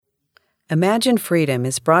Imagine Freedom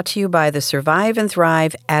is brought to you by the Survive and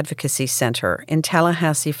Thrive Advocacy Center in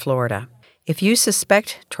Tallahassee, Florida. If you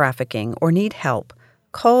suspect trafficking or need help,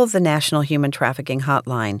 call the National Human Trafficking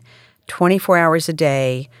Hotline 24 hours a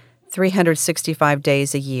day, 365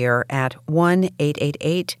 days a year at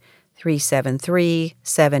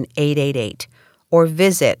 1-888-373-7888 or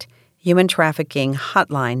visit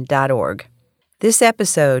humantraffickinghotline.org. This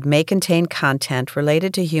episode may contain content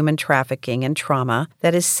related to human trafficking and trauma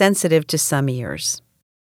that is sensitive to some ears.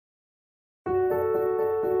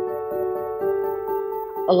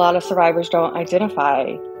 A lot of survivors don't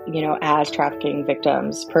identify, as trafficking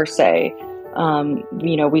victims per se.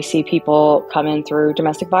 We see people come in through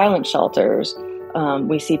domestic violence shelters.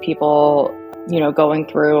 We see people, going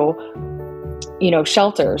through,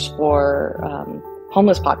 shelters for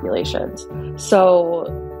homeless populations.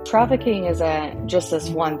 So trafficking isn't just this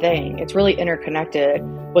one thing. It's really interconnected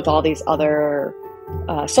with all these other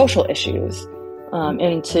social issues.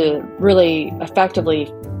 And to really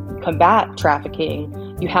effectively combat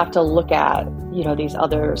trafficking, you have to look at, these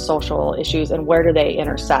other social issues and where do they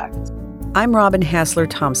intersect. I'm Robin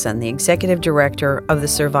Hassler-Thompson, the Executive Director of the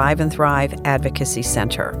Survive and Thrive Advocacy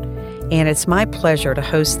Center. And it's my pleasure to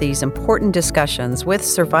host these important discussions with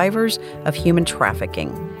survivors of human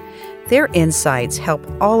trafficking. Their insights help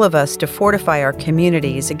all of us to fortify our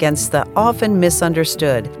communities against the often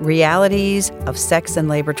misunderstood realities of sex and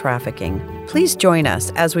labor trafficking. Please join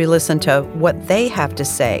us as we listen to what they have to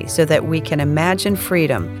say so that we can imagine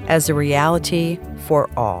freedom as a reality for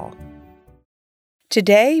all.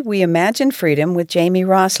 Today, we imagine freedom with Jamie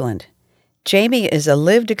Rosseland. Jamie is a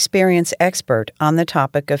lived experience expert on the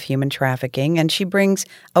topic of human trafficking, and she brings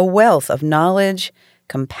a wealth of knowledge,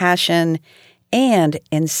 compassion, and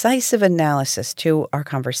incisive analysis to our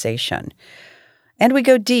conversation. And we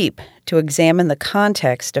go deep to examine the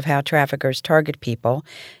context of how traffickers target people,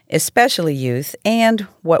 especially youth, and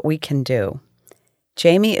what we can do.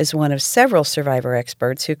 Jamie is one of several survivor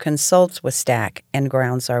experts who consults with STAC and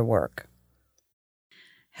grounds our work.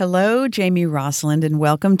 Hello, Jamie Rosseland, and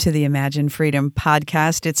welcome to the Imagine Freedom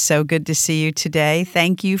podcast. It's so good to see you today.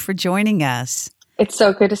 Thank you for joining us. It's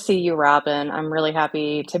so good to see you, Robin. I'm really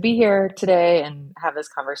happy to be here today and have this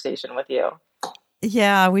conversation with you.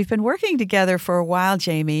 Yeah, we've been working together for a while,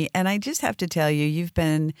 Jamie, and I just have to tell you, you've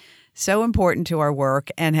been so important to our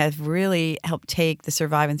work and have really helped take the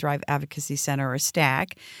Survive and Thrive Advocacy Center, or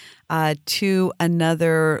STAC, to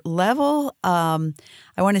another level. I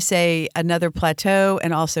want to say another plateau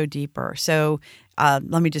and also deeper. So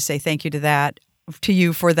let me just say thank you to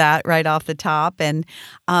you for that right off the top. And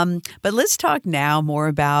but let's talk now more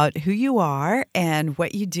about who you are and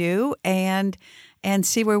what you do and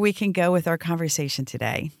see where we can go with our conversation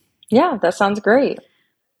today. Yeah, that sounds great.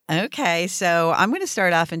 Okay, so I'm going to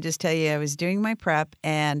start off and just tell you I was doing my prep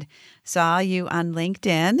and saw you on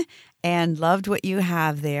LinkedIn and loved what you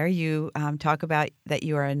have there. You talk about that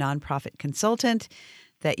you are a nonprofit consultant,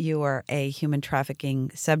 that you are a human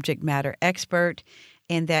trafficking subject matter expert,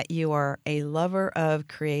 and that you are a lover of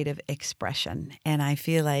creative expression. And I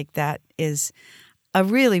feel like that is a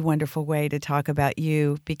really wonderful way to talk about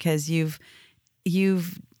you because your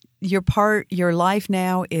life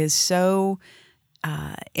now is so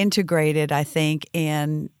integrated, I think,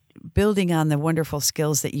 in building on the wonderful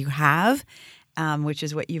skills that you have, which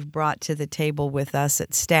is what you've brought to the table with us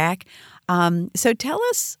at STAC. So tell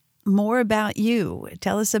us more about you.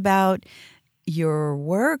 Tell us about your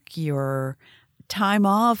work, your time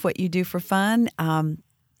off, what you do for fun.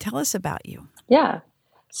 Tell us about you. Yeah.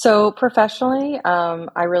 So professionally,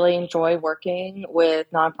 I really enjoy working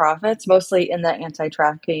with nonprofits, mostly in the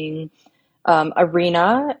anti-trafficking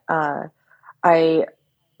arena. I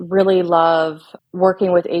really love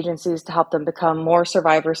working with agencies to help them become more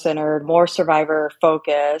survivor-centered, more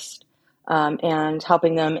survivor-focused, and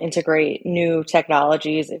helping them integrate new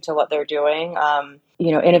technologies into what they're doing.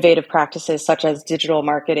 Innovative practices such as digital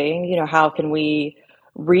marketing. How can we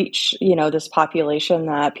reach, this population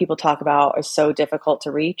that people talk about is so difficult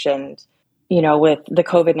to reach? And, with the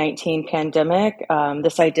COVID-19 pandemic,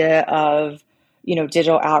 this idea of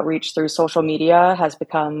digital outreach through social media has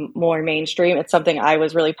become more mainstream. It's something I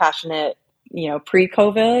was really passionate,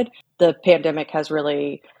 pre-COVID. The pandemic has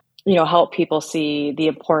really, helped people see the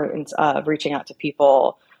importance of reaching out to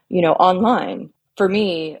people, online. For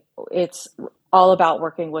me, it's all about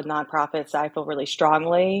working with nonprofits that I feel really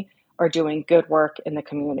strongly are doing good work in the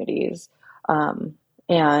communities,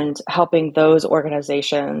 and helping those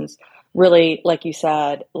organizations really, like you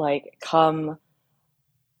said, come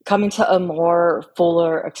come into a more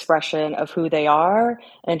fuller expression of who they are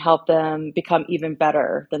and help them become even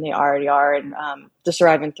better than they already are. And the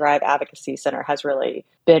Survive and Thrive Advocacy Center has really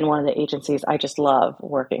been one of the agencies I just love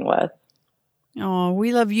working with. Oh,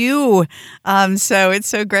 we love you. So it's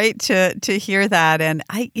so great to hear that. And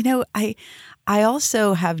I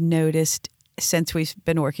also have noticed since we've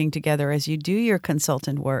been working together as you do your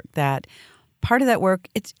consultant work that part of that work,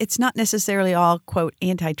 it's not necessarily all, quote,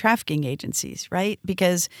 anti-trafficking agencies, right?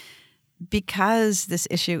 Because this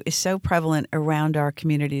issue is so prevalent around our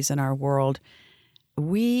communities and our world,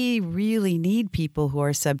 we really need people who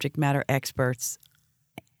are subject matter experts,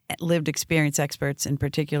 lived experience experts in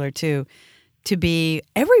particular too, to be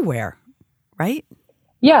everywhere, right?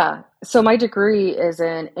 Yeah. So my degree is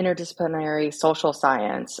in interdisciplinary social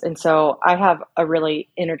science. And so I have a really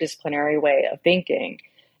interdisciplinary way of thinking.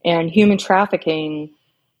 And human trafficking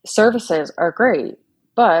services are great,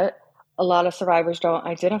 but a lot of survivors don't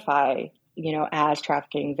identify, as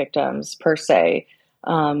trafficking victims per se.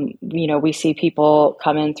 We see people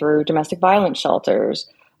come in through domestic violence shelters.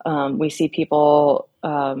 We see people,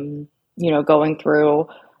 going through,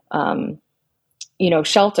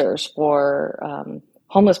 shelters for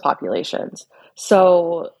homeless populations.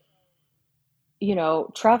 So,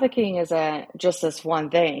 trafficking isn't just this one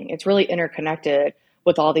thing. It's really interconnected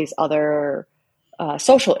with all these other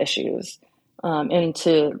social issues. And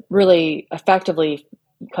to really effectively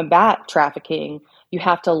combat trafficking, you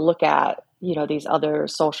have to look at, these other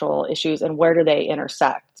social issues and where do they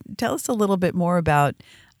intersect. Tell us a little bit more about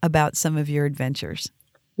some of your adventures.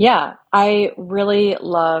 Yeah, I really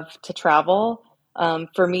love to travel.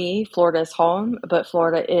 For me, Florida is home, but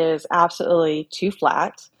Florida is absolutely too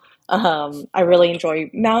flat. I really enjoy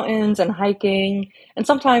mountains and hiking, and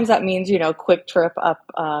sometimes that means, quick trip up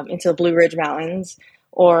into the Blue Ridge Mountains,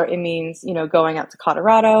 or it means, going out to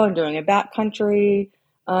Colorado and doing a backcountry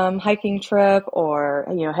hiking trip, or,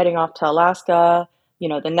 heading off to Alaska.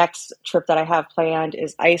 The next trip that I have planned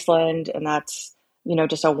is Iceland, and that's,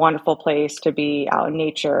 just a wonderful place to be out in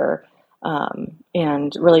nature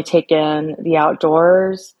and really take in the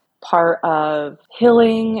outdoors. Part of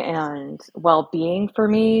healing and well-being for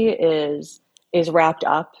me is wrapped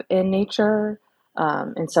up in nature.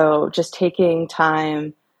 And so just taking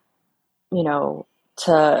time,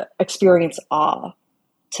 to experience awe,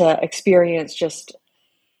 to experience just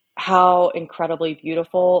how incredibly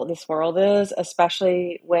beautiful this world is,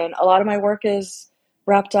 especially when a lot of my work is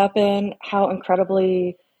wrapped up in how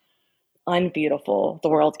incredibly unbeautiful the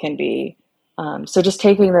world can be. So just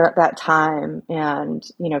taking that time and,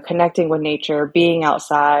 connecting with nature, being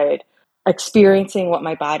outside, experiencing what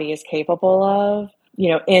my body is capable of,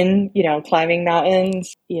 climbing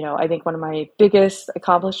mountains. I think one of my biggest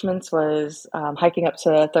accomplishments was hiking up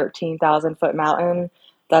to a 13,000-foot mountain.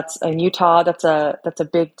 That's in Utah. That's a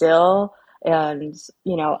big deal. And,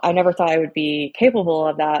 I never thought I would be capable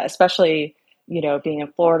of that, especially being in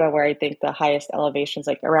Florida, where I think the highest elevation is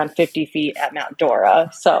like around 50 feet at Mount Dora.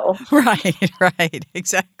 So Right,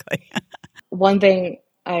 exactly. one thing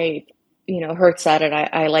I, heard said, and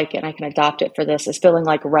I like it and I can adopt it for this, is feeling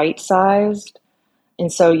like right-sized. And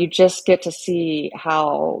so you just get to see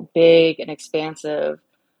how big and expansive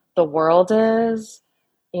the world is.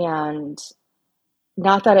 And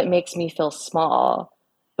not that it makes me feel small,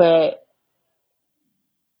 but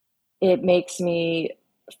it makes me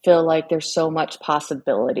feel like there's so much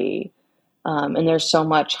possibility, and there's so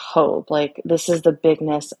much hope. Like, this is the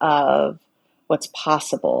bigness of what's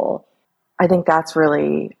possible. I think that's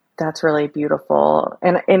really beautiful,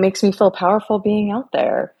 and it makes me feel powerful being out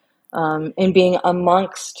there, and being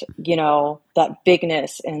amongst that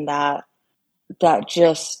bigness and that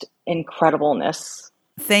just incredibleness.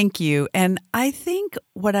 Thank you. And I think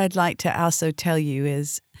what I'd like to also tell you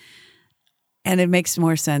is, and it makes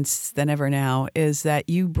more sense than ever now, is that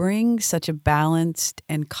you bring such a balanced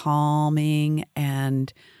and calming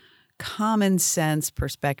and common sense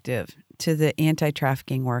perspective to the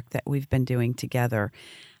anti-trafficking work that we've been doing together.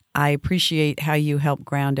 I appreciate how you help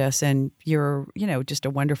ground us, and you're, just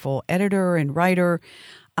a wonderful editor and writer.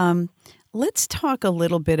 Let's talk a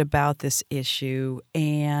little bit about this issue.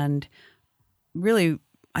 And really,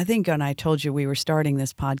 I think when I told you we were starting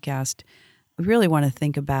this podcast, we really want to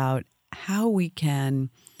think about how we can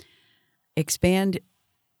expand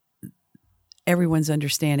everyone's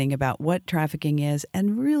understanding about what trafficking is,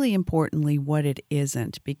 and really importantly, what it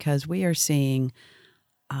isn't, because we are seeing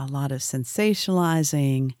a lot of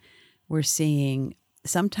sensationalizing. We're seeing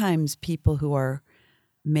sometimes people who are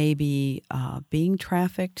maybe being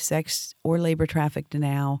trafficked, sex or labor trafficked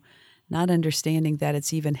now, not understanding that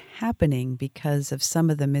it's even happening because of some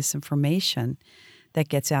of the misinformation that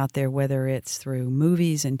gets out there, whether it's through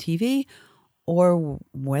movies and TV or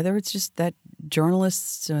whether it's just that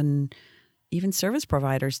journalists and even service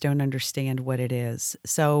providers don't understand what it is.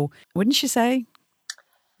 So, wouldn't you say?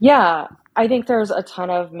 Yeah, I think there's a ton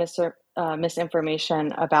of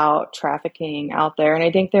misinformation about trafficking out there. And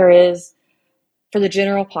I think there is for the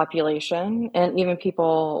general population and even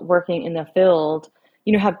people working in the field,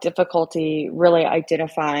 have difficulty really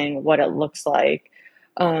identifying what it looks like.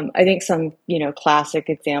 I think some, classic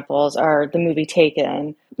examples are the movie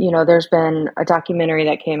Taken. There's been a documentary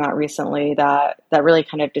that came out recently that really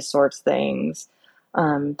kind of distorts things.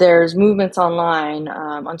 There's movements online,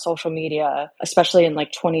 on social media, especially in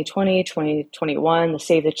like 2020, 2021, the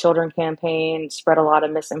Save the Children campaign spread a lot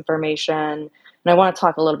of misinformation. And I want to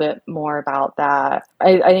talk a little bit more about that.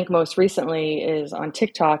 I think most recently is on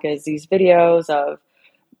TikTok is these videos of,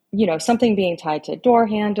 something being tied to a door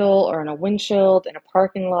handle or in a windshield in a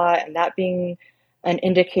parking lot, and that being an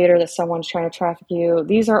indicator that someone's trying to traffic you.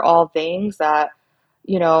 These are all things that,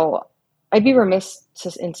 you know, I'd be remiss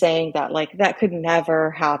in saying that like that could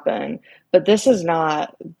never happen, but this is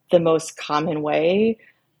not the most common way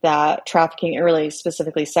that trafficking, and really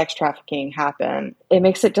specifically sex trafficking, happen. It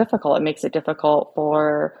makes it difficult. It makes it difficult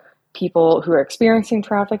for people who are experiencing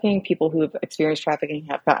trafficking, people who have experienced trafficking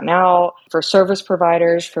have gotten out, for service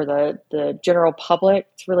providers, for the general public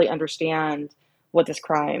to really understand what this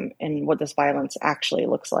crime and what this violence actually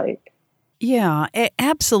looks like. Yeah,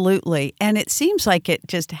 absolutely. And it seems like it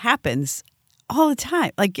just happens all the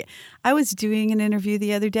time. Like I was doing an interview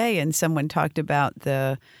the other day and someone talked about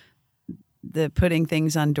the putting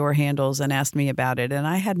things on door handles and asked me about it, and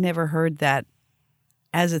I had never heard that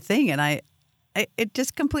as a thing, and it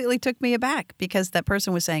just completely took me aback because that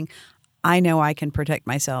person was saying, "I know I can protect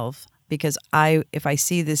myself because if I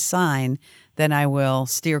see this sign, then I will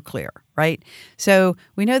steer clear." Right? So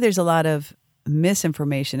we know there's a lot of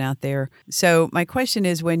misinformation out there. So my question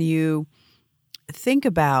is, when you think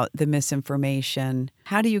about the misinformation,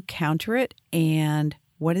 how do you counter it, and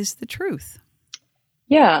what is the truth?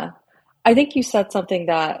 Yeah. I think you said something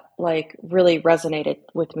that like really resonated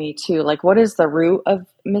with me too. Like what is the root of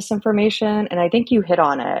misinformation? And I think you hit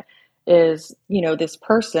on it is, this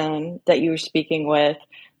person that you were speaking with,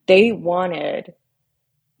 they wanted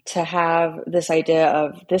to have this idea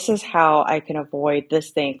of this is how I can avoid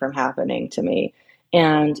this thing from happening to me.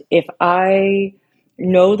 And if I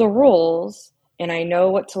know the rules and I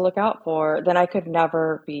know what to look out for, then I could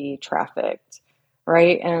never be trafficked,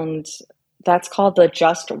 right? And that's called the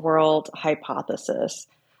just world hypothesis.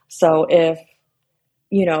 So if,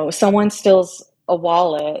 someone steals a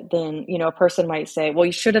wallet, then, a person might say, well,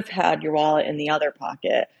 you should have had your wallet in the other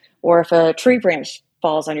pocket. Or if a tree branch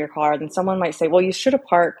falls on your car, then someone might say, well, you should have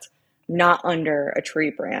parked not under a tree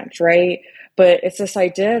branch, right? But it's this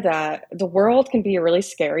idea that the world can be a really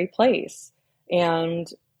scary place.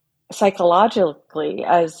 And psychologically,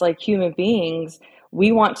 as like human beings,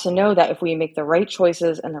 we want to know that if we make the right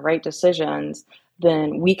choices and the right decisions,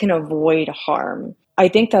 then we can avoid harm. I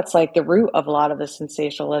think that's like the root of a lot of the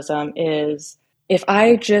sensationalism is if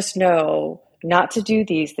I just know not to do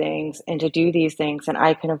these things and to do these things, and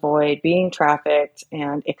I can avoid being trafficked,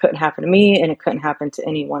 and it couldn't happen to me and it couldn't happen to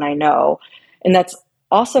anyone I know. And that's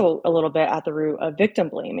also a little bit at the root of victim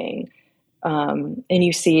blaming. And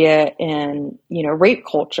you see it in, rape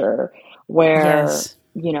culture where, Yes.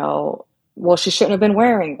 well, she shouldn't have been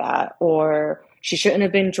wearing that, or she shouldn't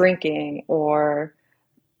have been drinking, or,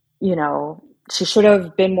 she should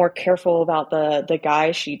have been more careful about the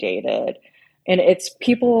guy she dated. And it's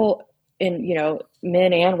people in,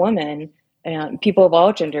 men and women and people of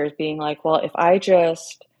all genders being like, well, if I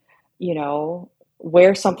just, you know,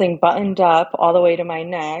 wear something buttoned up all the way to my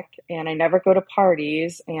neck and I never go to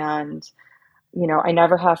parties and I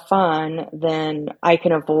never have fun, then I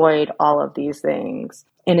can avoid all of these things.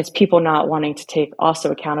 And it's people not wanting to take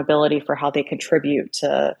also accountability for how they contribute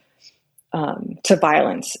to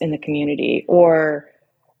violence in the community, or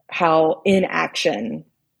how inaction,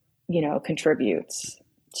 contributes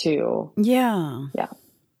to, Yeah. yeah.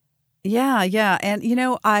 Yeah, yeah. And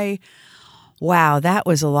wow, that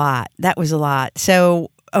was a lot. That was a lot.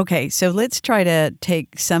 So, okay, so let's try to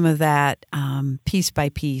take some of that piece by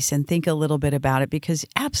piece and think a little bit about it, because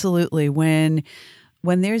absolutely, when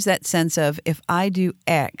there's that sense of if I do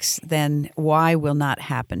X, then Y will not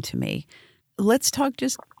happen to me. Let's talk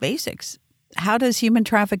just basics. How does human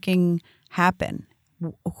trafficking happen?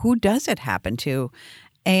 Who does it happen to?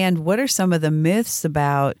 And what are some of the myths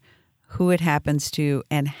about who it happens to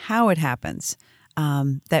and how it happens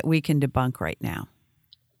that we can debunk right now?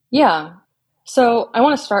 Yeah. So I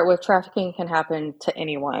want to start with trafficking can happen to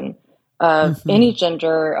anyone. of any Hmm.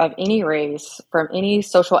 gender, of any race, from any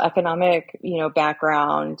social economic,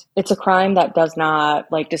 background. It's a crime that does not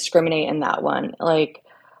like discriminate in that one. Like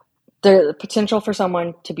the potential for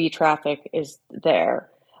someone to be trafficked is there.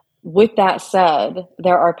 With that said,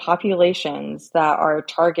 there are populations that are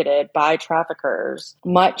targeted by traffickers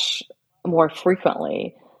much more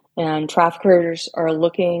frequently. And traffickers are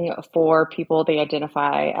looking for people they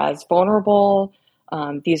identify as vulnerable.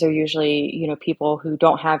 These are usually, people who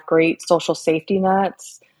don't have great social safety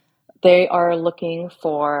nets. They are looking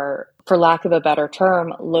for lack of a better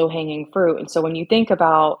term, low-hanging fruit. And so when you think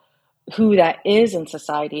about who that is in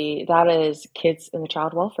society, that is kids in the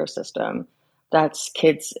child welfare system. That's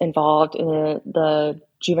kids involved in the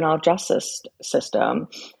juvenile justice system.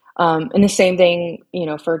 And the same thing,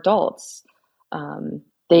 for adults.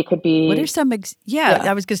 They could What are be, some, yeah,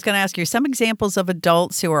 I was just going to ask you some examples of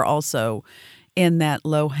adults who are also in that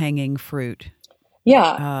low hanging fruit.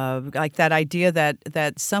 yeah, Like that idea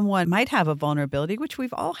that someone might have a vulnerability, which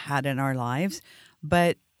we've all had in our lives,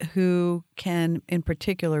 but who can, in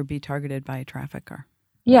particular, be targeted by a trafficker.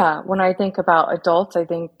 yeah. When I think about adults, I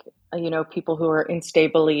think, people who are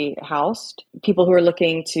instably housed, people who are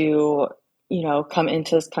looking to, come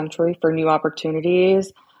into this country for new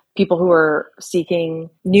opportunities, people who are seeking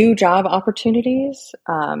new job opportunities,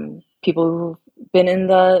 people who've been in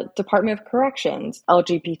the Department of Corrections,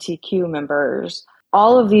 LGBTQ members.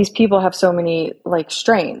 All of these people have so many like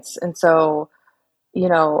strengths. And so,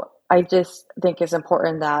 I just think it's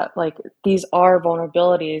important that like these are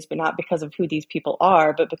vulnerabilities, but not because of who these people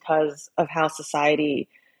are, but because of how society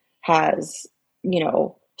has,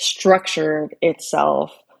 structured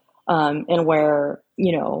itself, and where,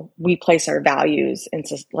 we place our values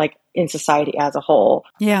into like in society as a whole.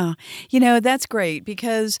 Yeah. That's great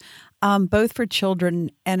because both for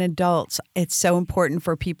children and adults, it's so important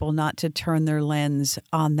for people not to turn their lens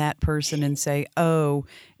on that person and say, oh,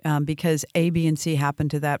 because A, B, and C happened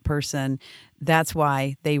to that person. That's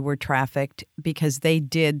why they were trafficked because they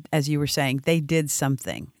did, as you were saying, they did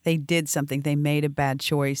something. They did something. They made a bad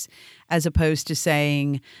choice, as opposed to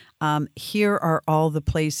saying, here are all the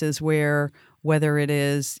places where whether it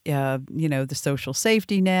is, the social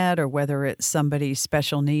safety net or whether it's somebody's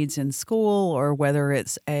special needs in school or whether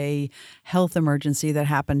it's a health emergency that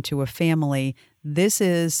happened to a family, this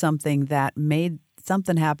is something that made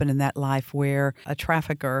something happen in that life where a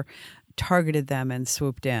trafficker targeted them and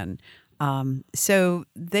swooped in. So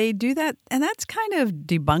they do that, and that's kind of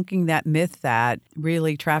debunking that myth that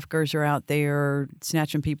really traffickers are out there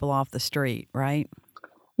snatching people off the street, right?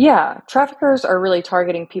 Yeah, traffickers are really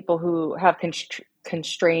targeting people who have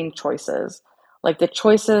constrained choices. Like the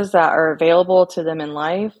choices that are available to them in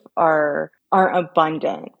life aren't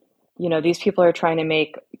abundant. These people are trying to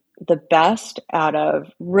make the best out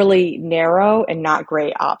of really narrow and not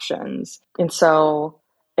great options. And so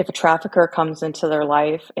if a trafficker comes into their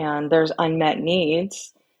life and there's unmet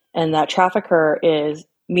needs, and that trafficker is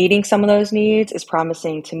meeting some of those needs, is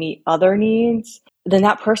promising to meet other needs, then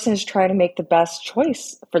that person is trying to make the best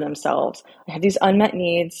choice for themselves. I have these unmet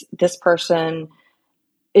needs. This person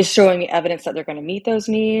is showing me evidence that they're going to meet those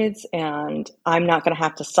needs, and I'm not going to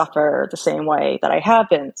have to suffer the same way that I have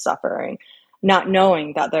been suffering, not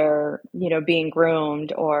knowing that they're, being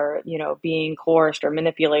groomed or, being coerced or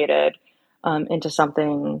manipulated into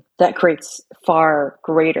something that creates far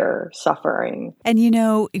greater suffering. And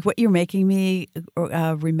what you're making me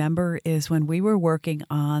remember is when we were working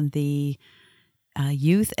on the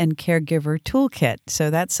Youth and Caregiver Toolkit. So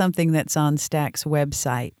that's something that's on Stack's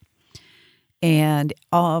website. And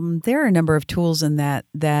there are a number of tools in that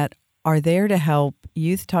are there to help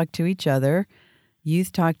youth talk to each other,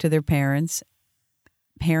 youth talk to their parents,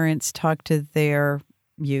 parents talk to their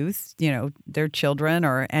youth, their children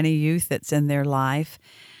or any youth that's in their life.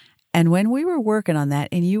 And when we were working on that,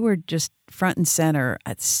 and you were just front and center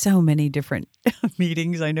at so many different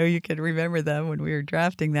meetings, I know you can remember them when we were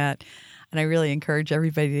drafting that. And I really encourage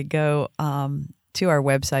everybody to go to our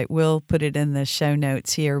website. We'll put it in the show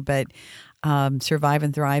notes here, but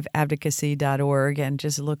surviveandthriveadvocacy.org, and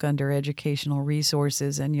just look under educational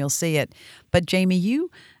resources and you'll see it. But Jamie, you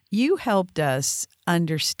helped us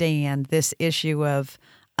understand this issue of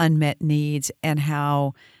unmet needs and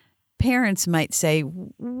how parents might say,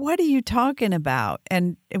 what are you talking about?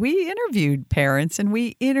 And we interviewed parents and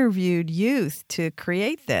we interviewed youth to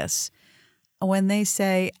create this. When they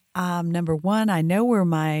say, number one, I know where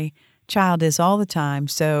my child is all the time,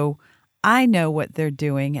 so I know what they're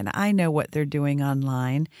doing and I know what they're doing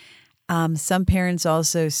online. Some parents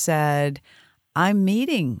also said, I'm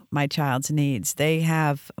meeting my child's needs. They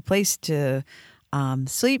have a place to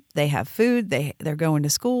sleep, they have food, they're going to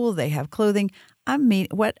school, they have clothing.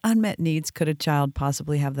 what unmet needs could a child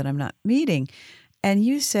possibly have that I'm not meeting? And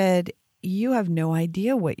you said you have no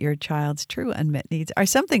idea what your child's true unmet needs are,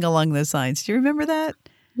 something along those lines. Do you remember that?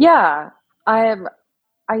 Yeah, I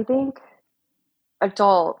think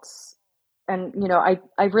adults, and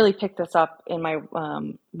I really picked this up in my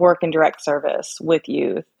work in direct service with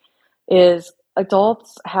youth, is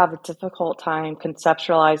adults have a difficult time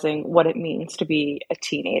conceptualizing what it means to be a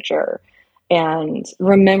teenager and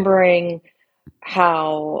remembering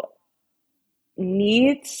how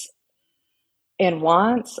needs and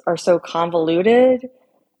wants are so convoluted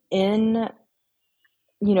in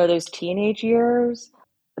those teenage years.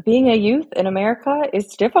 Being a youth in America is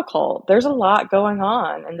difficult. There's a lot going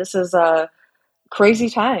on, and this is a crazy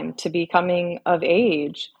time to be coming of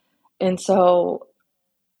age. And so,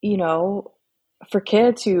 you know, for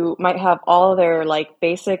kids who might have all their like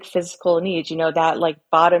basic physical needs, that like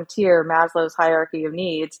bottom tier Maslow's hierarchy of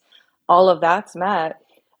needs, all of that's met,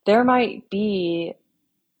 there might be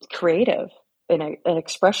creative and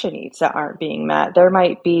expression needs that aren't being met. There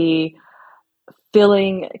might be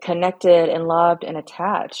feeling connected and loved and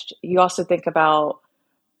attached. You also think about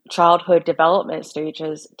childhood development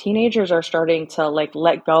stages. Teenagers are starting to like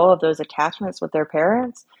let go of those attachments with their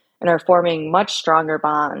parents and are forming much stronger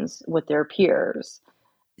bonds with their peers.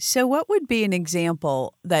 So what would be an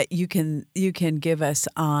example that you can give us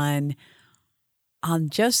on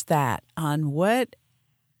just that, on what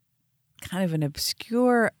kind of an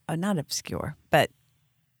obscure, not obscure, but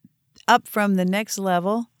up from the next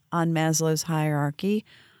level on Maslow's hierarchy,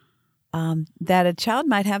 that a child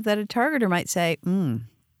might have that a targeter might say,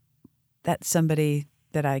 that's somebody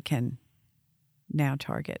that I can now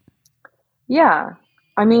target. Yeah.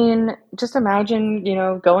 I mean, just imagine,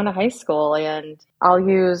 going to high school, and I'll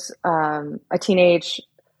use a teenage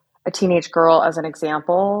girl as an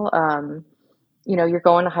example. You're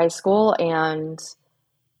going to high school and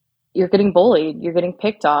you're getting bullied, you're getting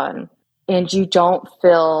picked on, and you don't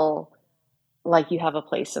feel like you have a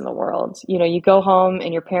place in the world. You go home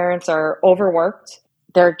and your parents are overworked.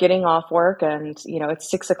 They're getting off work and,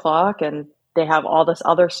 it's 6 o'clock and they have all this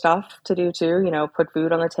other stuff to do too, put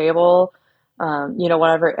food on the table,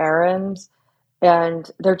 whatever errands. And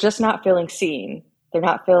they're just not feeling seen. They're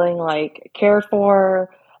not feeling like cared for.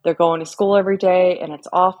 They're going to school every day and it's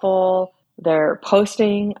awful. They're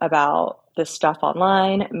posting about this stuff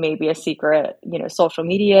online, maybe a secret, social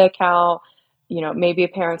media account. Maybe a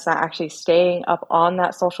parent's not actually staying up on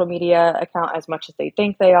that social media account as much as they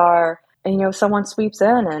think they are. And, someone sweeps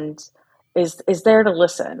in and is there to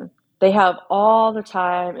listen. They have all the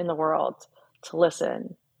time in the world to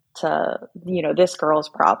listen to, this girl's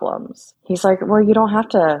problems. He's like, well, you don't have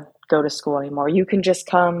to go to school anymore. You can just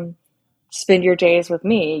come spend your days with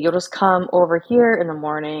me. You'll just come over here in the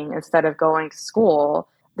morning instead of going to school.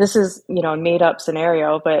 This is, a made up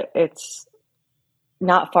scenario, but it's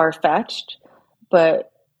not far-fetched.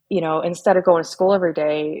 But, instead of going to school every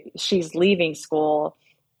day, she's leaving school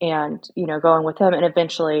and, going with him. And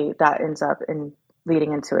eventually that ends up in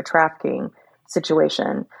leading into a trafficking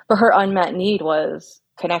situation. But her unmet need was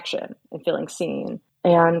connection and feeling seen.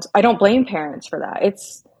 And I don't blame parents for that.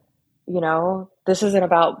 It's, this isn't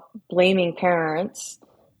about blaming parents,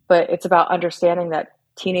 but it's about understanding that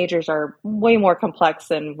teenagers are way more complex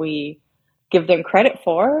than we give them credit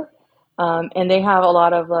for. And they have a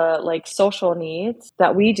lot of social needs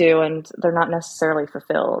that we do, and they're not necessarily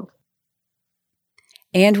fulfilled.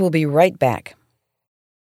 And we'll be right back.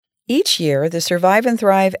 Each year, the Survive and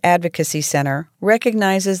Thrive Advocacy Center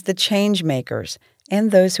recognizes the change makers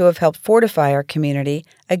and those who have helped fortify our community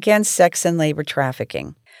against sex and labor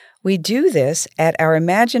trafficking. We do this at our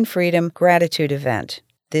Imagine Freedom Gratitude event.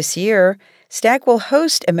 This year, STAC will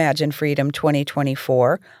host Imagine Freedom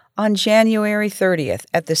 2024 on January 30th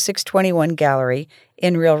at the 621 Gallery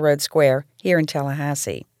in Railroad Square here in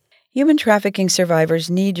Tallahassee. Human trafficking survivors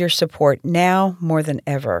need your support now more than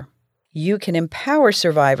ever. You can empower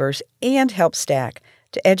survivors and help STAC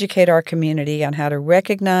to educate our community on how to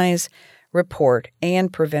recognize, report,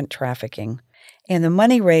 and prevent trafficking. And the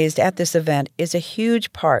money raised at this event is a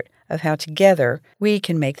huge part of how together we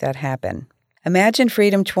can make that happen. Imagine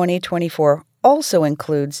Freedom 2024 also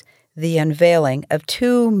includes the unveiling of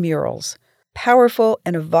 2 murals, powerful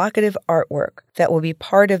and evocative artwork that will be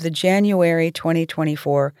part of the January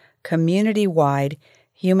 2024 community-wide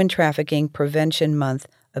Human Trafficking Prevention Month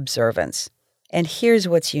observance. And here's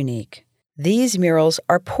what's unique. These murals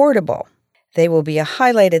are portable. They will be a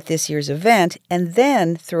highlight at this year's event, and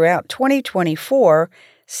then throughout 2024,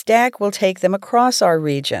 STAC will take them across our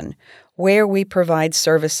region, where we provide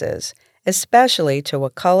services, especially to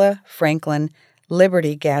Wakulla, Franklin,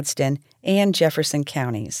 Liberty, Gadsden, and Jefferson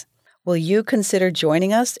counties. Will you consider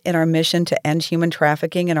joining us in our mission to end human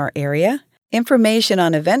trafficking in our area? Information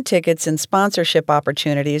on event tickets and sponsorship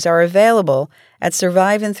opportunities are available at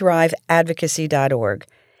surviveandthriveadvocacy.org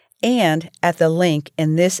and at the link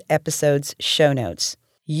in this episode's show notes.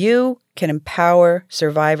 You can empower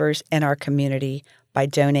survivors in our community by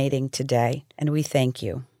donating today, and we thank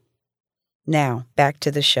you. Now, back to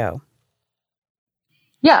the show.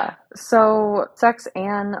 Yeah, so sex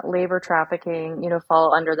and labor trafficking,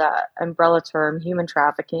 fall under that umbrella term, human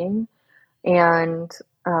trafficking. And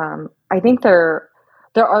I think there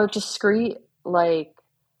are discrete like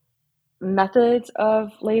methods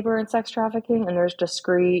of labor and sex trafficking, and there's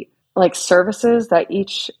discrete like services that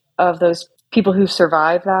each of those people who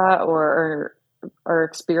survive that or are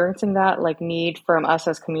experiencing that like need from us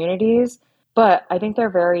as communities. But I think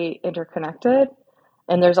they're very interconnected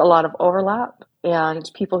and there's a lot of overlap. And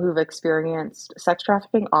people who've experienced sex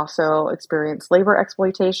trafficking also experience labor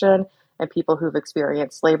exploitation, and people who've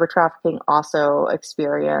experienced labor trafficking also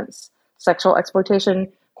experience sexual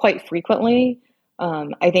exploitation quite frequently.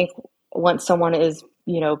 I think once someone is,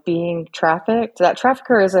 being trafficked, that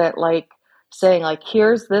trafficker isn't like saying like,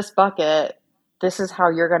 here's this bucket, this is how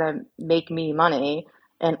you're going to make me money,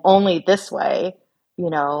 and only this way, you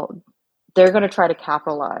know, they're going to try to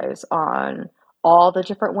capitalize on all the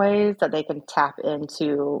different ways that they can tap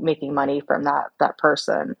into making money from that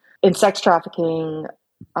person. In sex trafficking,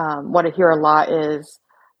 what I hear a lot is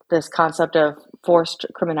this concept of forced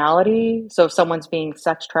criminality. So if someone's being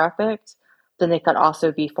sex trafficked, then they could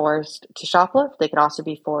also be forced to shoplift. They could also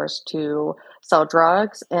be forced to sell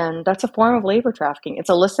drugs, and that's a form of labor trafficking. It's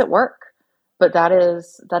illicit work, but that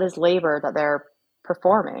is labor that they're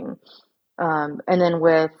performing. And then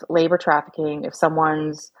with labor trafficking, if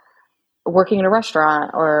someone's working in a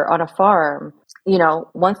restaurant or on a farm,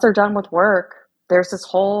 once they're done with work, there's this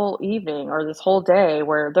whole evening or this whole day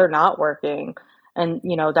where they're not working. And,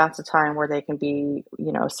 that's a time where they can be,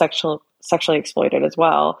 sexually exploited as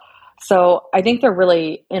well. So I think they're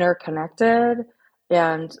really interconnected.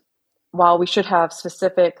 And while we should have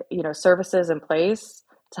specific, services in place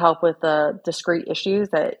to help with the discrete issues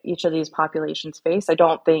that each of these populations face, I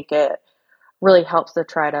don't think it really helps to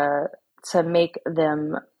try to make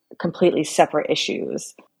them completely separate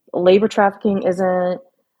issues. Labor trafficking isn't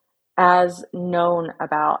as known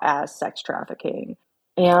about as sex trafficking.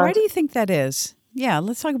 Why And do you think that is? Yeah,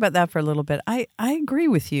 let's talk about that for a little bit. I agree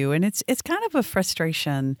with you, and it's kind of a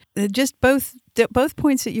frustration. Just both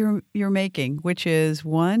points that you're making, which is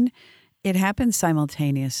one, it happens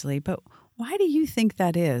simultaneously, but why do you think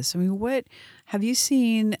that is? I mean, what have you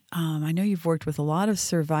seen? I know you've worked with a lot of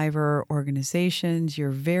survivor organizations. You're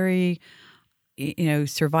very,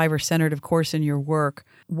 survivor-centered, of course, in your work.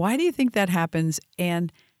 Why do you think that happens,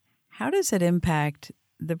 and how does it impact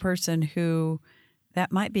the person who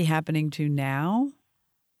that might be happening to now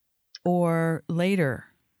or later?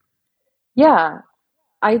 yeah,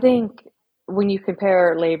 I think when you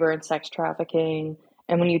compare labor and sex trafficking,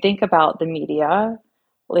 and when you think about the media,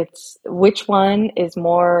 it's which one is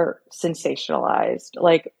more sensationalized,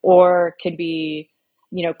 like, or can be,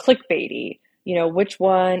 clickbaity. Which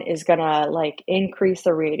one is gonna like increase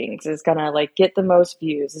the ratings, is gonna like get the most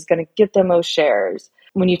views, is gonna get the most shares.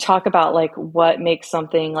 When you talk about like what makes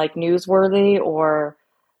something like newsworthy or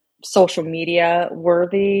social media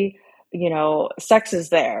worthy, sex is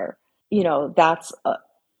there. That's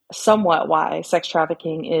somewhat why sex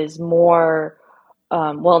trafficking is more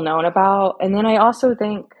well known about. And then I also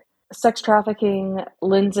think sex trafficking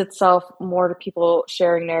lends itself more to people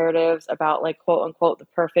sharing narratives about like quote unquote the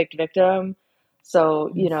perfect victim. So,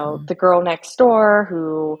 Mm-hmm. the girl next door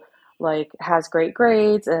who like has great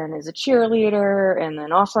grades and is a cheerleader, and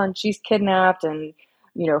then all of a sudden she's kidnapped and,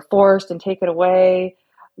 forced and taken away.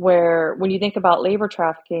 Where when you think about labor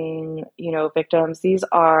trafficking, victims, these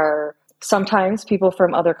are sometimes people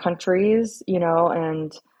from other countries,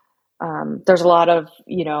 and there's a lot of,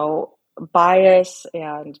 bias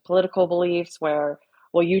and political beliefs where,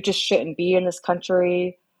 well, you just shouldn't be in this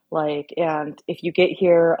country. Like, and if you get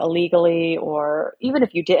here illegally, or even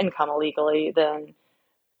if you didn't come illegally, then,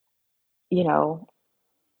 you know,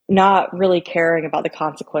 not really caring about the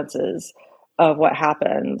consequences of what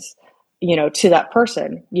happens, to that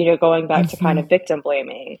person, going back to kind Mm-hmm. of victim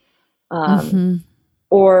blaming. Um, Mm-hmm.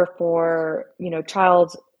 or for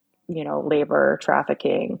child labor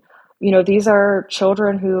trafficking. These are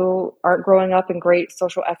children who aren't growing up in great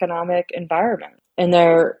social economic environments, and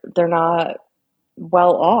they're not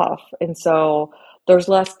well off, and so there's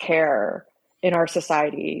less care in our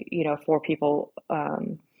society for people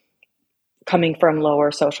coming from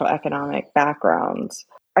lower social economic backgrounds.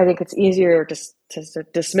 I think it's easier to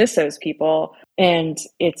dismiss those people, and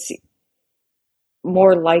it's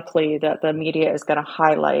more likely that the media is going to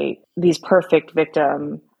highlight these perfect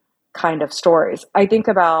victim kind of stories. I think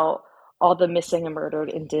about all the missing and murdered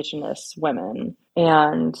Indigenous women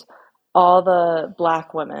and all the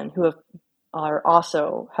Black women who are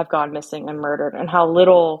also have gone missing and murdered, and how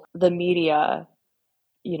little the media,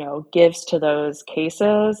 gives to those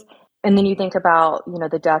cases. And then you think about,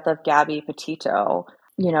 the death of Gabby Petito,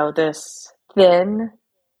 this thin,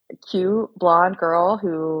 cute blonde girl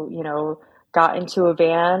who, got into a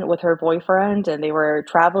van with her boyfriend and they were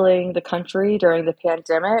traveling the country during the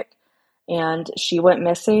pandemic and she went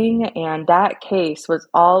missing. And that case was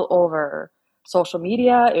all over social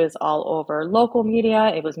media, it was all over local media,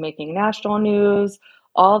 it was making national news,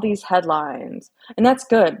 all these headlines. And that's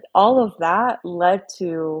good. All of that led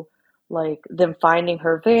to like them finding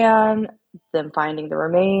her van, them finding the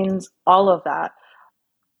remains, all of that.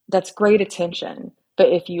 That's great attention. But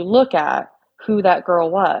if you look at who that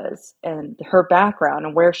girl was and her background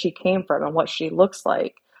and where she came from and what she looks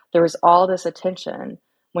like, there was all this attention.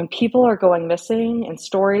 When people are going missing and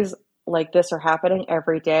stories like this are happening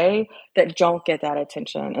every day that don't get that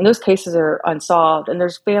attention, and those cases are unsolved, and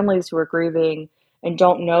there's families who are grieving and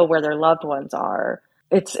don't know where their loved ones are.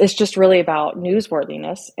 It's just really about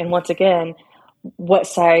newsworthiness. And once again, what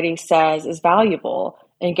society says is valuable.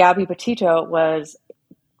 And Gabby Petito was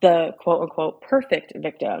the quote unquote perfect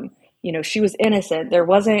victim. She was innocent. There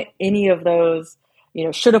wasn't any of those,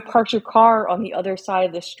 should have parked your car on the other side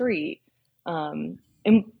of the street. And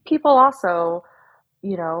people also,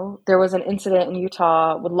 there was an incident in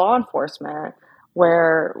Utah with law enforcement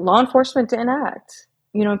where law enforcement didn't act.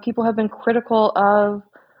 People have been critical of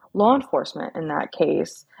law enforcement in that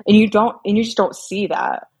case. And you just don't see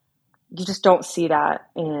that. You just don't see that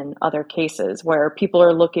in other cases where people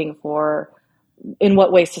are looking for in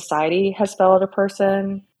what way society has failed a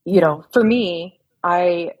person. Yeah. For me,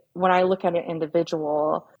 when I look at an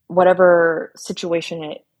individual, whatever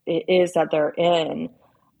situation it is that they're in,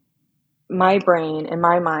 my brain and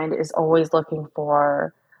my mind is always looking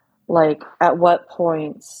for like at what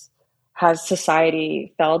points has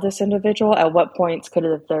society failed this individual? At what points could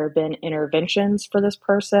have there been interventions for this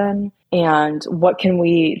person? And what can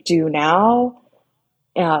we do now?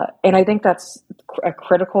 And I think that's a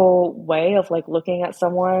critical way of like looking at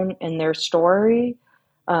someone and their story,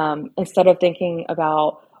 instead of thinking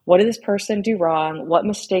about what did this person do wrong, what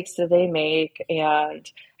mistakes did they make, and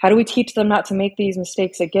how do we teach them not to make these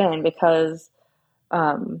mistakes again? Because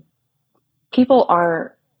people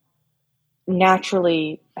aren't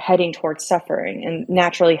naturally heading towards suffering and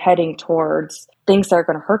naturally heading towards things that are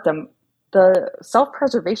going to hurt them. The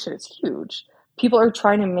self-preservation is huge. People are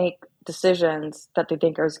trying to make decisions that they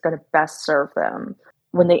think are going to best serve them.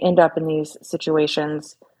 When they end up in these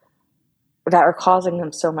situations that are causing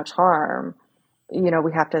them so much harm,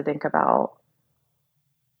 we have to think about,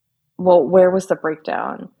 well, where was the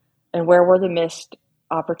breakdown and where were the missed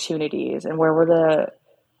opportunities and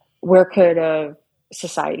where could have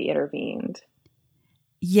society intervened?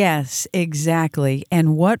 Yes, exactly.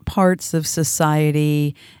 And what parts of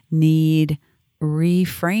society need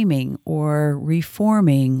reframing or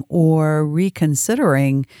reforming or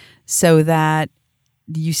reconsidering so that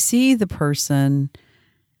you see the person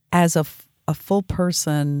as a full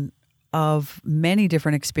person of many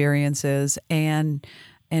different experiences and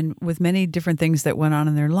with many different things that went on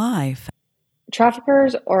in their life.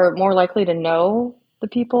 Traffickers are more likely to know the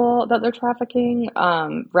people that they're trafficking,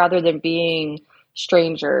 rather than being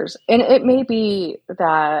strangers. And it may be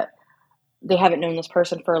that they haven't known this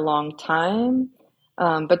person for a long time,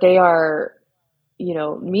 but they are,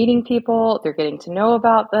 meeting people, they're getting to know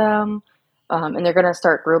about them, and they're going to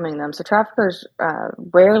start grooming them. So traffickers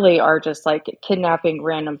rarely are just like kidnapping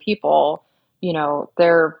random people.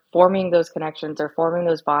 They're forming those connections, they're forming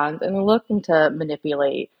those bonds, and they're looking to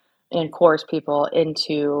manipulate and coerce people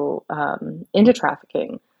into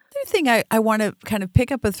trafficking. Other thing I want to kind of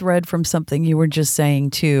pick up a thread from something you were just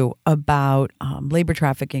saying too about labor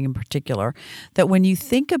trafficking in particular, that when you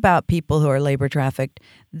think about people who are labor trafficked,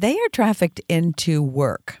 they are trafficked into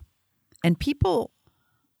work and people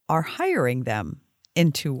are hiring them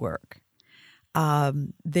into work.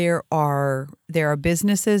 There are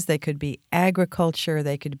businesses, they could be agriculture,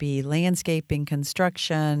 they could be landscaping,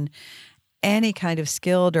 construction, any kind of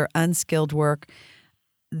skilled or unskilled work.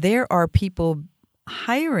 There are people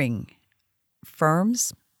hiring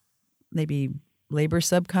firms, maybe labor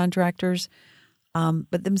subcontractors,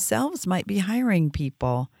 but themselves might be hiring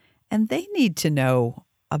people, and they need to know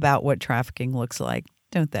about what trafficking looks like,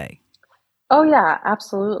 don't they? Oh yeah,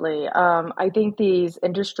 absolutely. I think these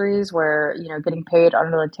industries where, getting paid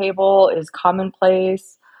under the table is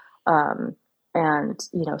commonplace. Um, and,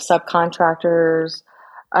 subcontractors.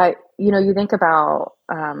 You think about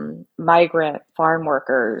migrant farm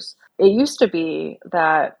workers. It used to be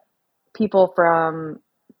that people from,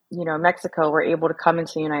 Mexico were able to come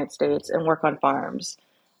into the United States and work on farms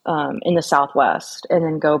in the Southwest and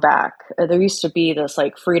then go back. There used to be this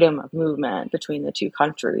like freedom of movement between the two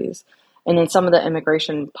countries. And then some of the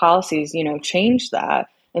immigration policies, changed that.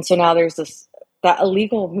 And so now there's that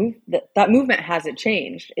illegal that movement hasn't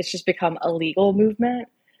changed. It's just become a legal movement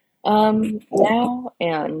now.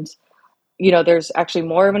 And, there's actually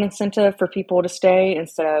more of an incentive for people to stay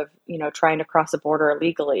instead of, trying to cross a border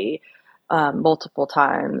illegally multiple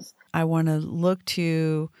times. I want to look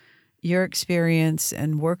to your experience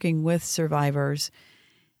and working with survivors.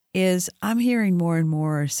 I'm hearing more and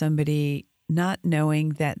more somebody not knowing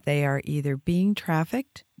that they are either being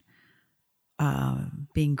trafficked,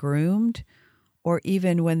 being groomed, or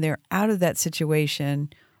even when they're out of that situation,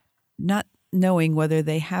 not knowing whether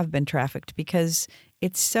they have been trafficked, because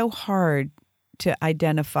it's so hard to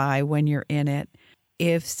identify when you're in it.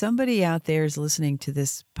 If somebody out there is listening to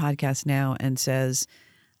this podcast now and says,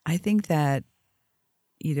 I think that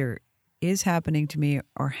either is happening to me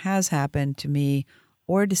or has happened to me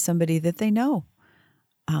or to somebody that they know,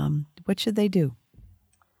 what should they do?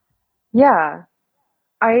 Yeah,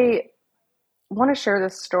 I want to share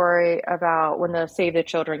this story about when the Save the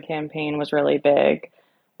Children campaign was really big.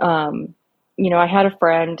 I had a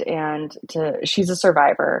friend and she's a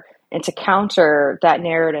survivor. And to counter that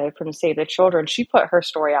narrative from Save the Children, she put her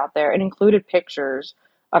story out there and included pictures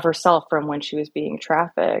of herself from when she was being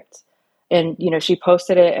trafficked. And, she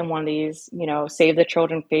posted it in one of these, Save the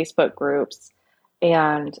Children Facebook groups.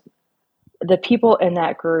 And the people in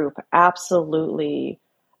that group absolutely,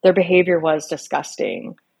 their behavior was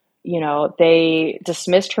disgusting. They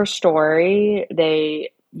dismissed her story.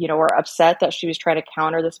 They, were upset that she was trying to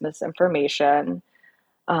counter this misinformation.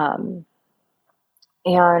 And,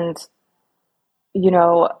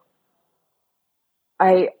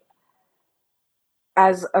 I,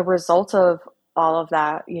 as a result of all of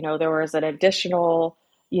that, there was an additional,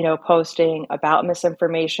 posting about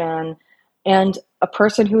misinformation, and a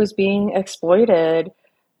person who was being exploited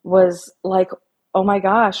was like, oh my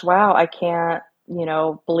gosh, wow, I can't,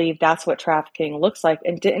 believe that's what trafficking looks like,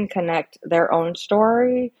 and didn't connect their own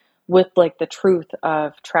story with like the truth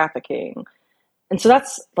of trafficking. And so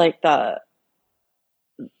that's like the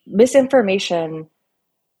misinformation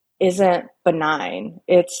isn't benign.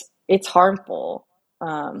 It's harmful.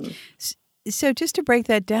 So just to break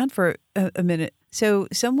that down for a minute. So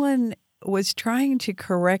someone was trying to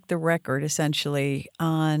correct the record essentially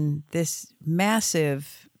on this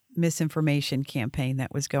massive misinformation campaign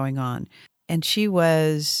that was going on. And she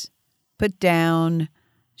was put down.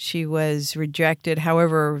 She was rejected.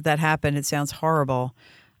 However that happened, it sounds horrible,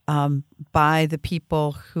 by the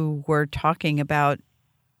people who were talking about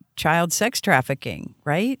child sex trafficking,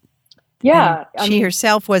 right? Yeah. And she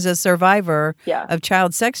herself was a survivor Yeah. of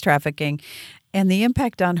child sex trafficking. And the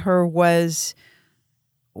impact on her was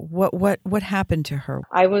what happened to her?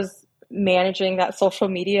 I was managing that social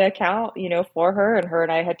media account, for her, and her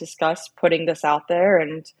and I had discussed putting this out there,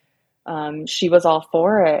 and she was all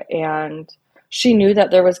for it. And she knew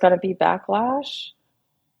that there was going to be backlash.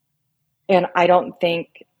 And I don't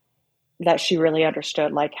think that she really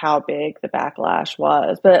understood like how big the backlash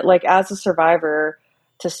was. But like as a survivor,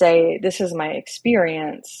 to say this is my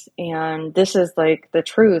experience and this is like the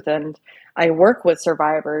truth, and I work with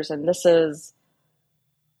survivors and this is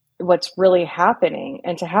what's really happening,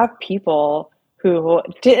 and to have people who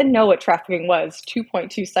didn't know what trafficking was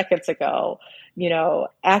 2.2 seconds ago,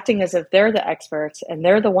 acting as if they're the experts and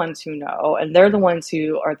they're the ones who know and they're the ones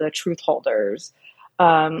who are the truth holders.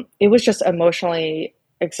 It was just emotionally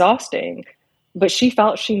exhausting, but she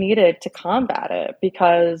felt she needed to combat it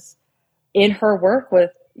because in her work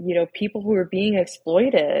with, people who are being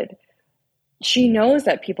exploited, she knows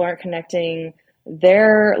that people aren't connecting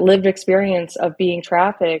their lived experience of being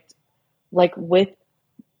trafficked, like with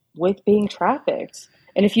being trafficked.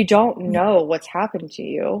 And if you don't know what's happened to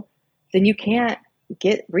you, then you can't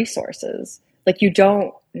get resources. Like you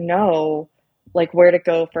don't know like where to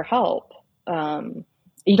go for help.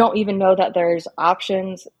 You don't even know that there's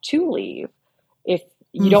options to leave if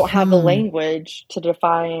you don't have the language to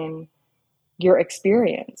define your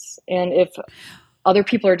experience. And if other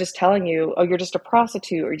people are just telling you, oh, you're just a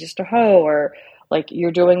prostitute or you're just a hoe, or like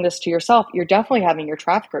you're doing this to yourself, you're definitely having your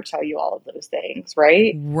trafficker tell you all of those things,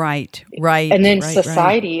 right? Right. And then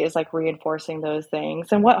society is like reinforcing those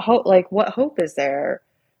things. And what hope is there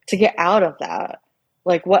to get out of that?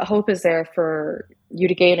 Like what hope is there for you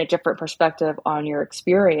to gain a different perspective on your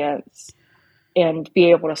experience? and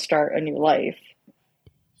be able to start a new life.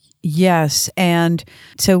 Yes. And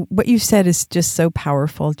so what you said is just so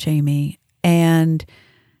powerful, Jamie. And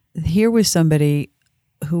here was somebody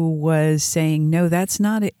who was saying, no, that's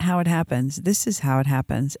not how it happens. This is how it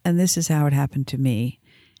happens. And this is how it happened to me.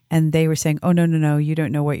 And they were saying, oh, no, no, no, you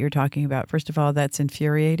don't know what you're talking about. First of all, that's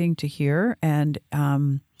infuriating to hear. And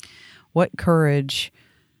what courage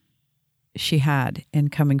she had in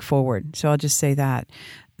coming forward. So I'll just say that.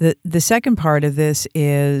 The second part of this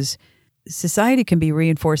is society can be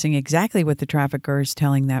reinforcing exactly what the trafficker is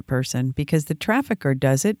telling that person, because the trafficker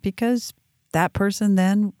does it because that person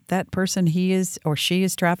he is or she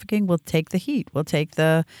is trafficking will take the heat, will take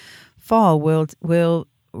the fall, will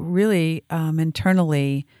really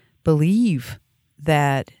internally believe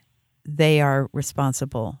that they are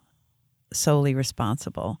responsible, solely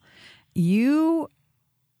responsible. You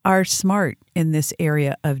are smart in this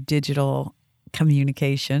area of digital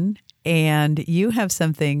communication, and you have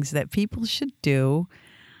some things that people should do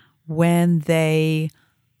when they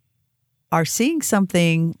are seeing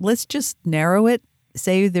something. Let's just narrow it.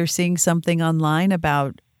 Say they're seeing something online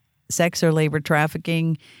about sex or labor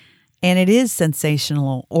trafficking, and it is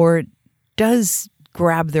sensational or it does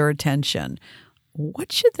grab their attention.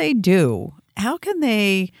 What should they do? How can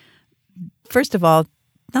they, first of all,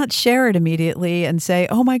 not share it immediately and say,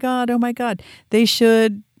 oh my God, oh my God. They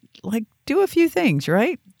should do a few things,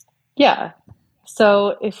 right? Yeah.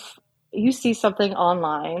 So if you see something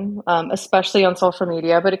online, especially on social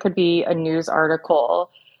media, but it could be a news article,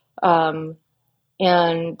 um,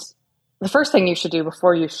 and the first thing you should do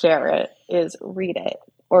before you share it is read it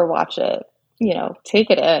or watch it, take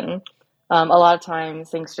it in. A lot of times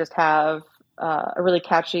things just have a really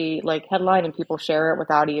catchy headline and people share it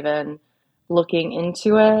without even looking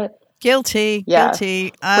into it. Guilty, Yeah,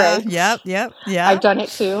 guilty. right. Yep, yep, I've yep, done it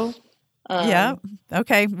too. yep. Um,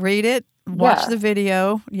 Okay, read it, watch yeah. the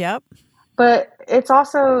video. Yep. But it's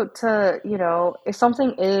also if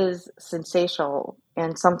something is sensational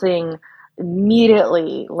and something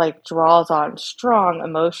immediately draws on strong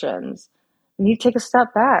emotions, you need to take a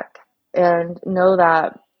step back and know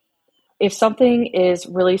that if something is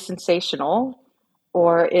really sensational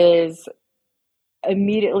or is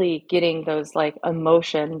immediately getting those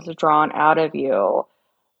emotions drawn out of you,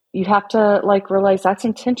 you have to realize that's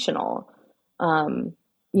intentional. Um,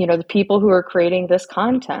 the people who are creating this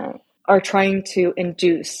content are trying to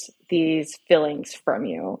induce these feelings from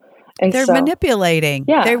you. And They're so, manipulating.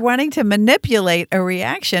 They're yeah, wanting to manipulate a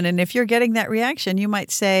reaction. And if you're getting that reaction, you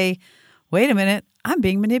might say, wait a minute, I'm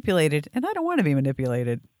being manipulated and I don't want to be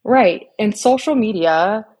manipulated. right. And social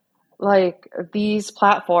media, these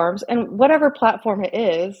platforms, and whatever platform it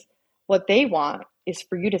is, what they want is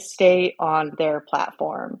for you to stay on their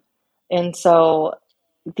platform. And so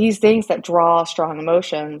these things that draw strong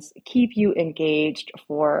emotions keep you engaged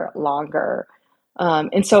for longer.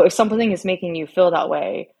 And so if something is making you feel that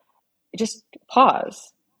way, just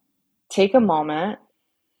pause, take a moment,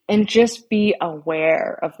 and just be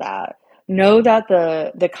aware of that. Know that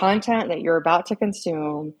the content that you're about to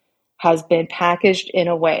consume has been packaged in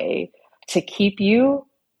a way to keep you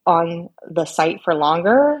on the site for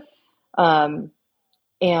longer, um,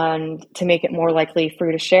 and to make it more likely for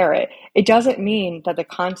you to share it. It doesn't mean that the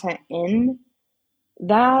content in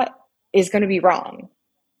that is going to be wrong,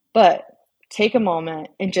 but take a moment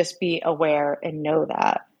and just be aware and know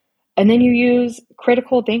that. And then you use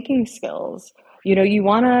critical thinking skills. You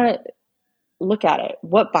want to look at it.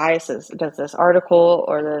 What biases does this article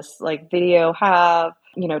or this video have?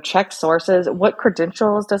 Check sources. What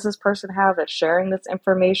credentials does this person have that's sharing this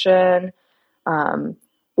information? Um,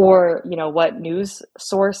 or, what news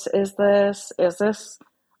source is this? Is this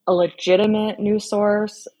a legitimate news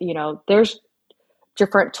source? There's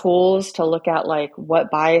different tools to look at what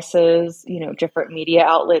biases, different media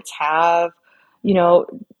outlets have. You know,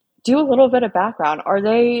 do a little bit of background. Are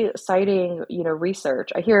they citing, research?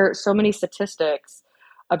 I hear so many statistics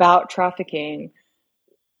about trafficking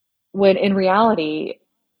when in reality,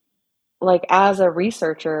 as a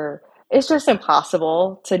researcher, it's just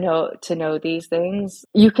impossible to know these things.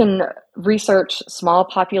 You can research small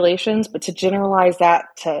populations, but to generalize that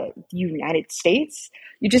to the United States,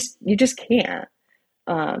 you just can't.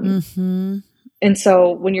 Um, Mm-hmm. and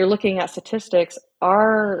so when you're looking at statistics,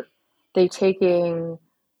 are they taking,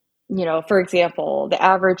 for example, the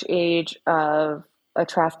average age of a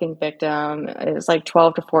trafficking victim is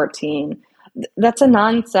 12 to 14. That's a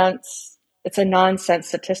nonsense. It's a nonsense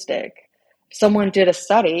statistic. Someone did a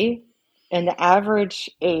study, and the average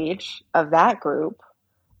age of that group,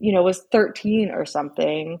 was 13 or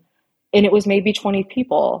something, and it was maybe 20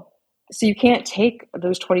 people. So you can't take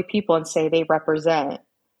those 20 people and say they represent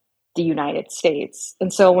the United States.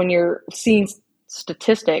 And so when you're seeing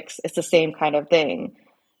statistics, it's the same kind of thing.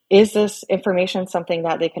 Is this information something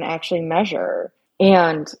that they can actually measure?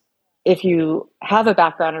 And if you have a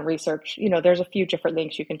background in research, there's a few different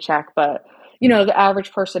things you can check, but the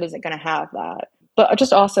average person isn't going to have that. But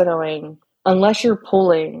just also knowing, unless you're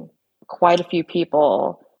polling quite a few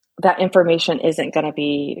people, that information isn't going to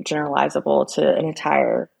be generalizable to an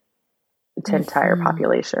entire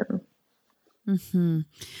population. Mm-hmm.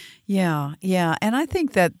 Yeah, yeah, and I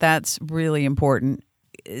think that that's really important.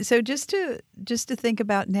 So just to think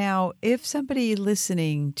about now, if somebody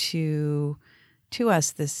listening to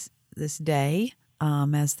us this day,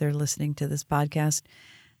 as they're listening to this podcast,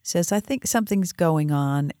 says, "I think something's going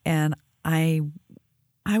on, and I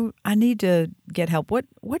need to get help."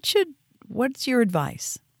 What's your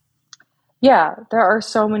advice? Yeah, there are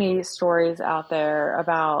so many stories out there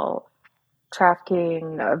about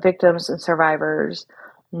trafficking victims and survivors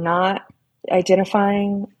not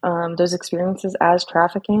identifying those experiences as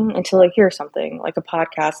trafficking until they hear something like a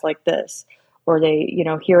podcast like this, or they,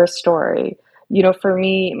 hear a story. For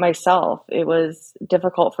me, myself, it was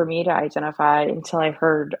difficult for me to identify until I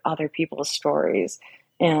heard other people's stories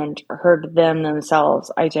and heard them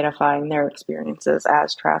themselves identifying their experiences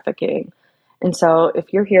as trafficking. And so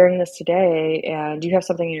if you're hearing this today and you have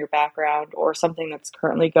something in your background or something that's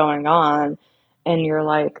currently going on, and you're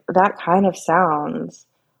like, that kind of sounds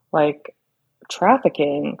like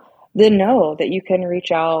trafficking, then know that you can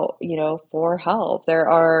reach out, for help. There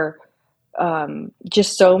are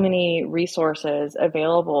just so many resources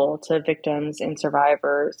available to victims and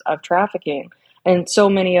survivors of trafficking. And so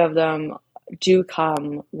many of them do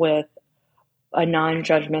come with a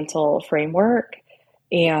non-judgmental framework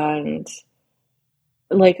and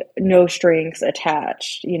like no strings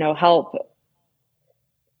attached.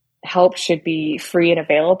 Help should be free and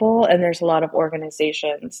available, and there's a lot of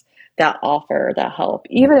organizations that offer that help,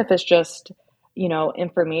 even if it's just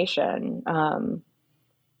information.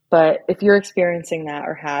 But if you're experiencing that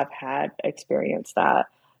or have had experienced that,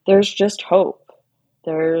 there's just hope.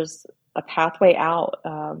 There's a pathway out,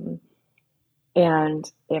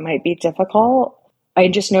 and it might be difficult. I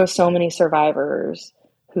just know so many survivors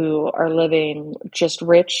who are living just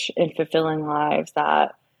rich and fulfilling lives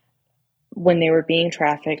that when they were being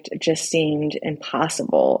trafficked, it just seemed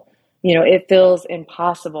impossible. It feels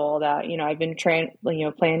impossible that, I've been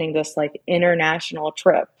planning this like international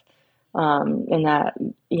trip, and that,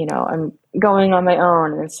 I'm going on my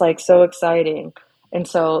own, and it's like so exciting. And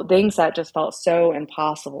so things that just felt so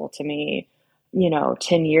impossible to me,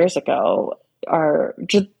 10 years ago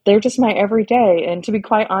they're just my everyday. And to be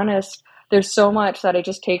quite honest, there's so much that I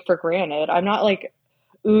just take for granted. I'm not like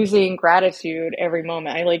oozing gratitude every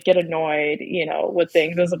moment. I like get annoyed, with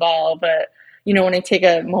things as well. But, when I take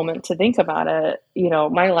a moment to think about it,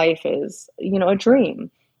 my life is, a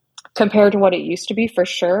dream compared to what it used to be, for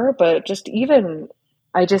sure. But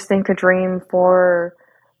I just think a dream for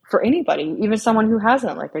anybody, even someone who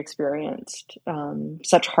hasn't like experienced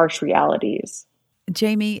such harsh realities.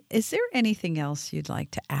 Jamie, is there anything else you'd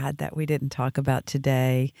like to add that we didn't talk about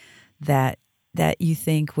today that you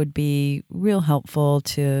think would be real helpful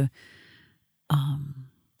to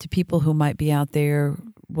people who might be out there,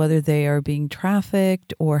 whether they are being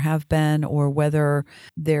trafficked or have been, or whether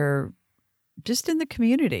they're just in the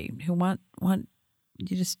community who want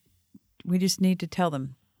we just need to tell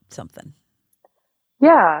them something?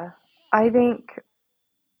 Yeah, I think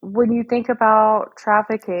when you think about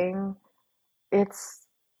trafficking, it's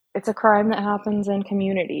a crime that happens in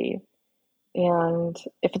community. And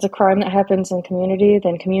if it's a crime that happens in community,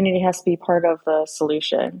 then community has to be part of the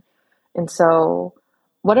solution. And so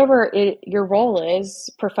whatever your role is,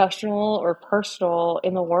 professional or personal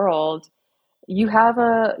in the world, you have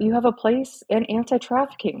a place in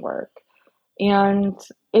anti-trafficking work. And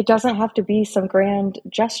it doesn't have to be some grand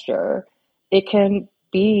gesture. It can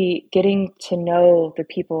be getting to know the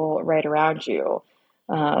people right around you.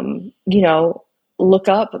 Look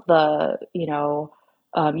up the,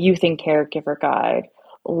 youth and caregiver guide.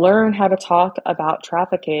 Learn how to talk about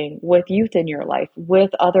trafficking with youth in your life,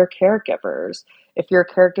 with other caregivers, if you're a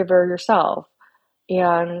caregiver yourself,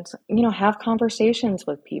 and, have conversations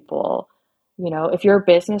with people. If you're a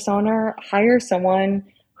business owner, hire someone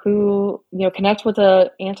who, connect with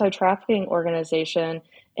a anti-trafficking organization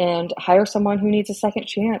and hire someone who needs a second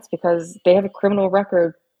chance because they have a criminal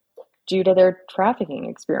record due to their trafficking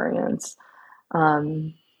experience.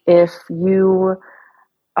 If you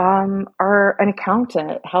are an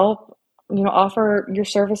accountant, help, offer your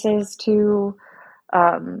services to,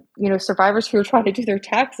 survivors who are trying to do their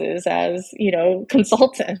taxes as,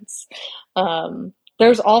 consultants.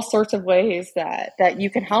 there's all sorts of ways that you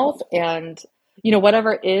can help, and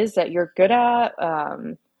whatever it is that you're good at,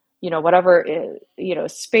 whatever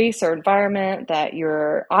space or environment that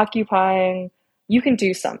you're occupying, you can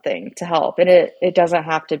do something to help, and it doesn't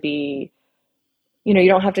have to be, you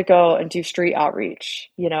don't have to go and do street outreach,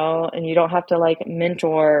 and you don't have to like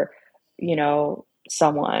mentor,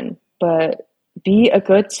 someone, but be a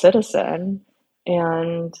good citizen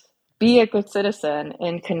and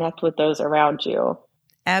connect with those around you.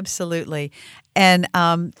 Absolutely. And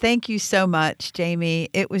thank you so much, Jamie.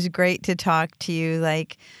 It was great to talk to you.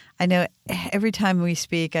 Like, I know every time we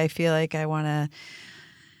speak, I feel like I want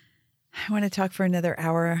to talk for another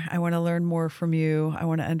hour. I want to learn more from you. I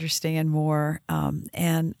want to understand more.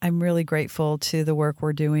 And I'm really grateful to the work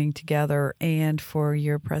we're doing together and for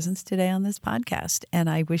your presence today on this podcast. And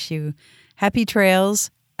I wish you happy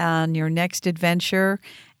trails on your next adventure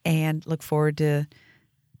and look forward to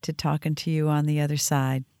talking to you on the other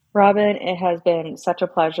side. Robin, it has been such a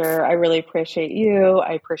pleasure. I really appreciate you.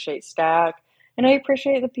 I appreciate Stack. And I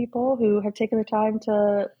appreciate the people who have taken the time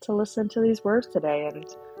to listen to these words today. And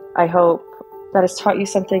I hope that has taught you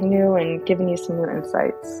something new and given you some new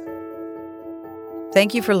insights.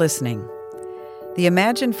 Thank you for listening. The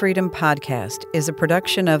Imagine Freedom podcast is a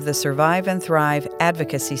production of the Survive and Thrive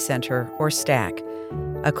Advocacy Center, or STAC,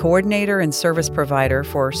 a coordinator and service provider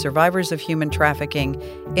for survivors of human trafficking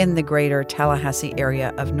in the greater Tallahassee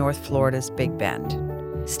area of North Florida's Big Bend.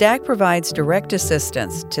 STAC provides direct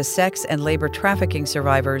assistance to sex and labor trafficking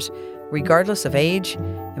survivors regardless of age,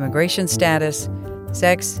 immigration status,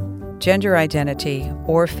 sex, gender identity,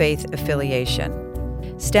 or faith affiliation.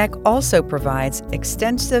 STAC also provides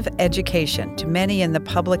extensive education to many in the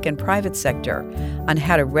public and private sector on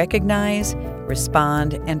how to recognize,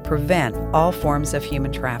 respond, and prevent all forms of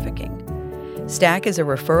human trafficking. STAC is a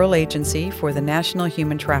referral agency for the National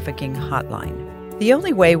Human Trafficking Hotline. The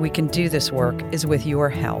only way we can do this work is with your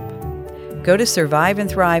help. Go to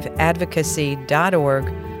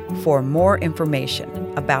surviveandthriveadvocacy.org for more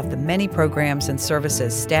information about the many programs and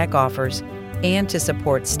services STAC offers and to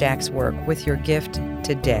support STAC's work with your gift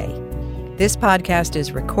today. This podcast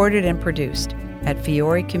is recorded and produced at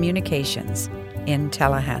Fiore Communications in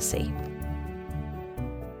Tallahassee.